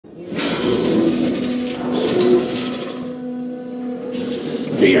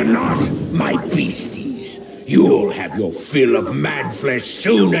Fear not, my beasties. You'll have your fill of man flesh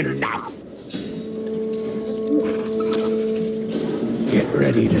soon enough. Get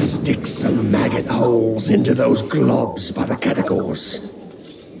ready to stick some maggot holes into those globs by the categories.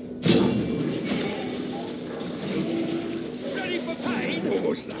 Ready for pain? What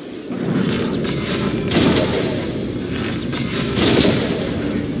was that?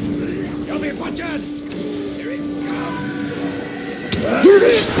 Come here, punchers! Here it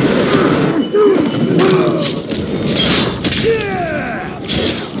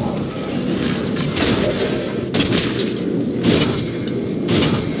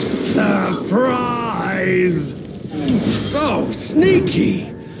Surprise! So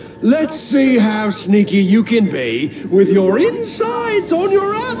sneaky! Let's see how sneaky you can be with your insides on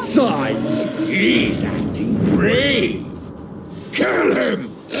your outsides! He's acting brave! Kill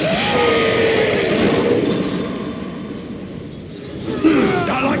him!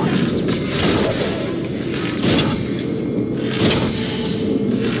 I like that!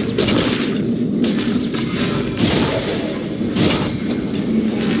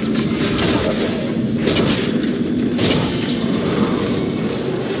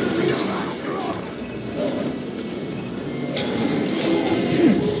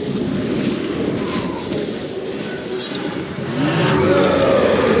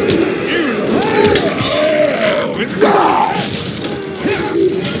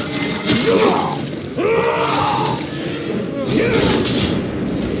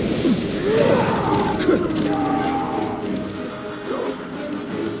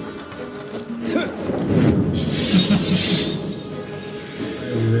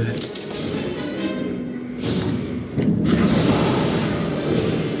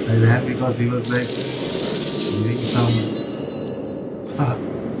 I ran because he was like doing some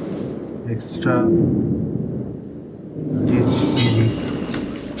extra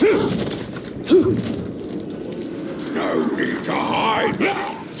No need to hide!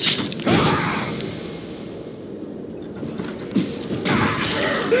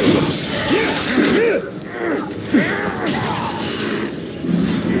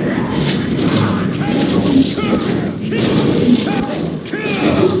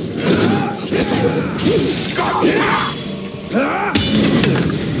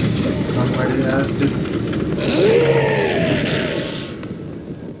 somebody else is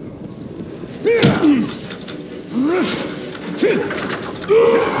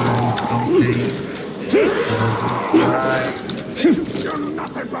You're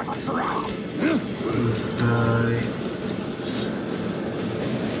nothing but trash!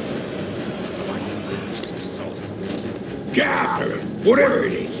 Get after it, whatever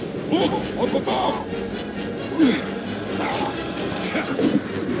it is! Look, up above!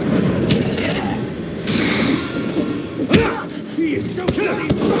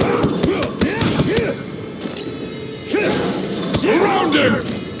 Surround him!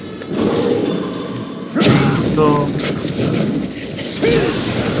 so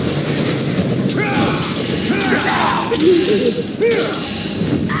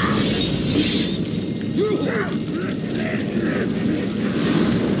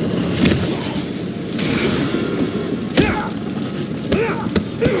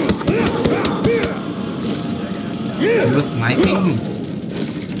he was sniping me.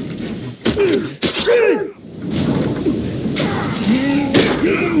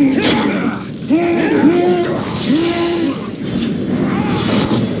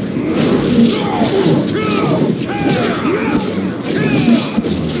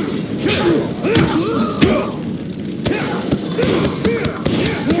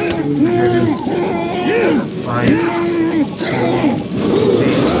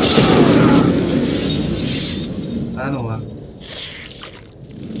 I don't know.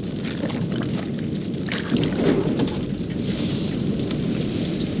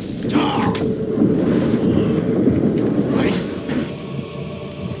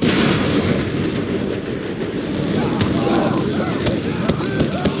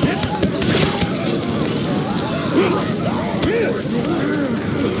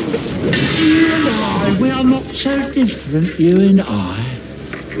 We are not so different, you and I.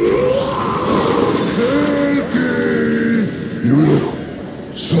 You look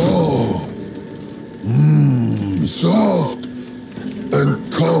soft. Soft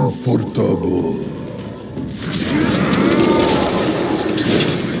and comfortable.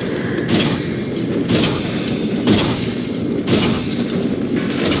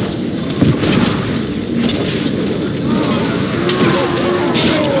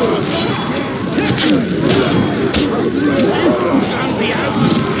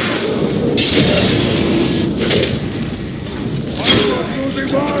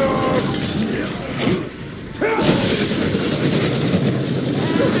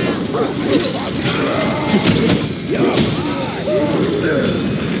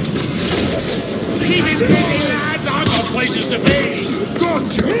 to be!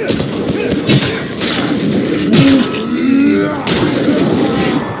 Gotcha!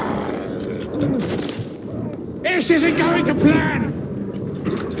 This isn't going to plan!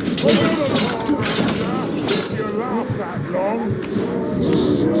 If you last that long.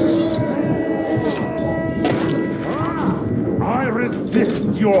 I resist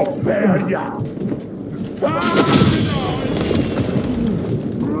your failure.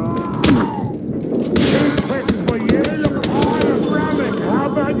 Question for you. I'm rabbit. How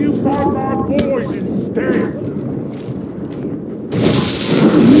about you find my boys instead?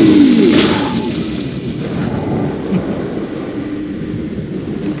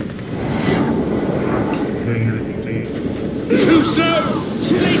 Too soon!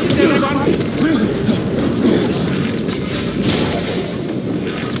 Places, everyone!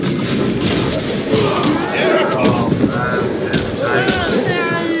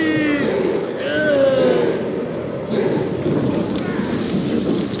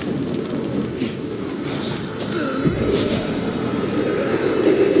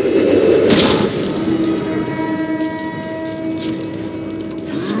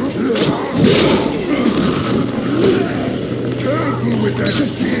 Careful with that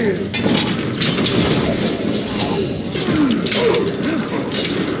skin!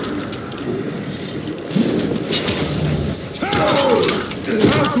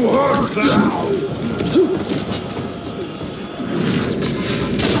 How to hurt now!